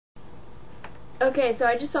Okay, so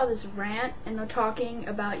I just saw this rant, and they're talking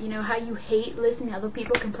about, how you hate listening to other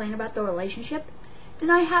people complain about their relationship.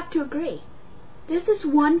 And I have to agree. There's this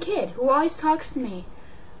one kid who always talks to me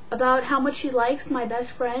about how much he likes my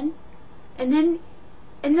best friend, and then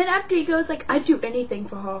after he goes like, I'd do anything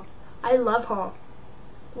for her. I love her.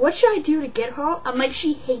 What should I do to get her? I'm like,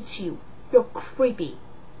 she hates you. You're creepy.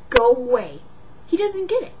 Go away. He doesn't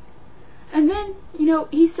get it. And then,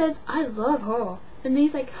 he says, I love her. And then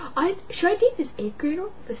he's like, should I date this 8th grader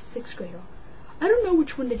or this 6th grader? I don't know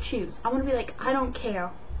which one to choose. I want to be like, I don't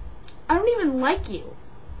care. I don't even like you.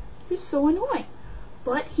 You're so annoying.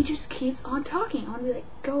 But he just keeps on talking. I want to be like,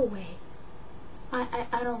 go away. I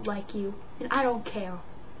don't like you. And I don't care.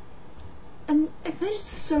 And that is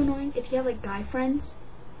so annoying. If you have like guy friends,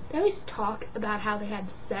 they always talk about how they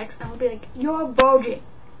had sex. I want to be like, you're a virgin.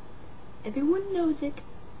 Everyone knows it.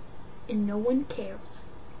 And no one cares.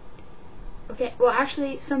 Okay, well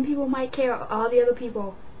actually some people might care, all the other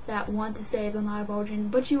people that want to say they're not a virgin,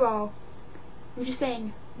 but you all. I'm just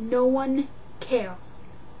saying, no one cares.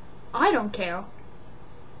 I don't care.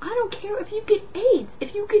 I don't care if you get AIDS,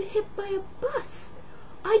 if you get hit by a bus.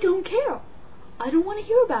 I don't care. I don't want to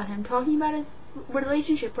hear about him talking about his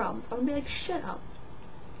relationship problems. I'm going to be like, shut up.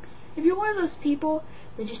 If you're one of those people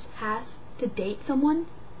that just has to date someone,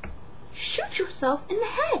 shoot yourself in the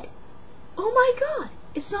head. Oh my god.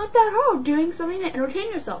 It's not that hard doing something to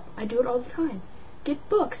entertain yourself. I do it all the time. Get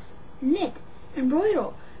books, knit, embroider,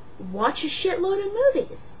 watch a shitload of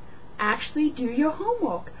movies, actually do your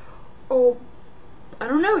homework, or, I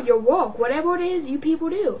don't know, your work, whatever it is you people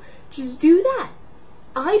do. Just do that.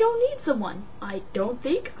 I don't need someone. I don't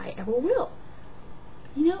think I ever will.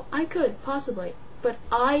 I could, possibly, but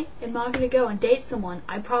I am not going to go and date someone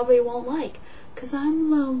I probably won't like, because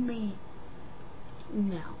I'm lonely.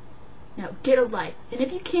 No, get a life. And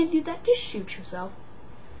if you can't do that, just shoot yourself.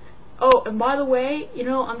 Oh, and by the way,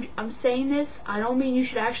 I'm saying this, I don't mean you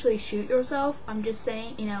should actually shoot yourself. I'm just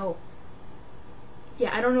saying, yeah,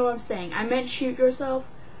 I don't know what I'm saying. I meant shoot yourself,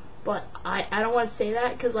 but I don't want to say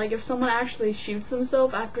that, because, like, if someone actually shoots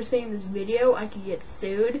themselves after seeing this video, I could get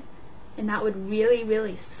sued, and that would really,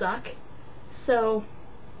 really suck. So,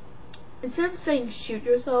 instead of saying shoot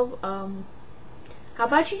yourself, how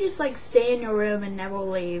about you just, like, stay in your room and never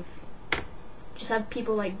leave? Just have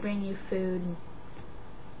people like bring you food and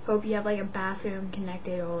hope you have like a bathroom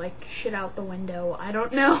connected, or like shit out the window. I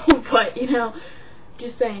don't know, but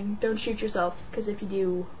just saying, don't shoot yourself, because if you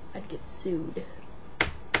do, I'd get sued.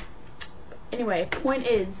 Anyway, point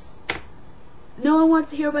is, no one wants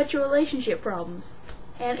to hear about your relationship problems.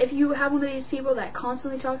 And if you have one of these people that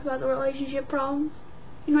constantly talks about the relationship problems,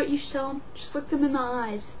 you know what you should tell them? Just look them in the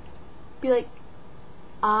eyes. Be like,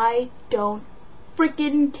 I don't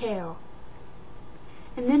freaking care.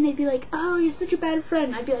 And then they'd be like, oh, you're such a bad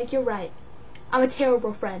friend. I'd be like, you're right. I'm a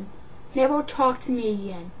terrible friend. Never talk to me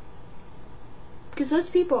again. Because those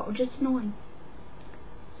people are just annoying.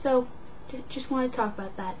 So, just want to talk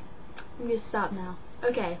about that. I'm going to stop now.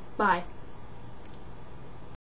 Okay, bye.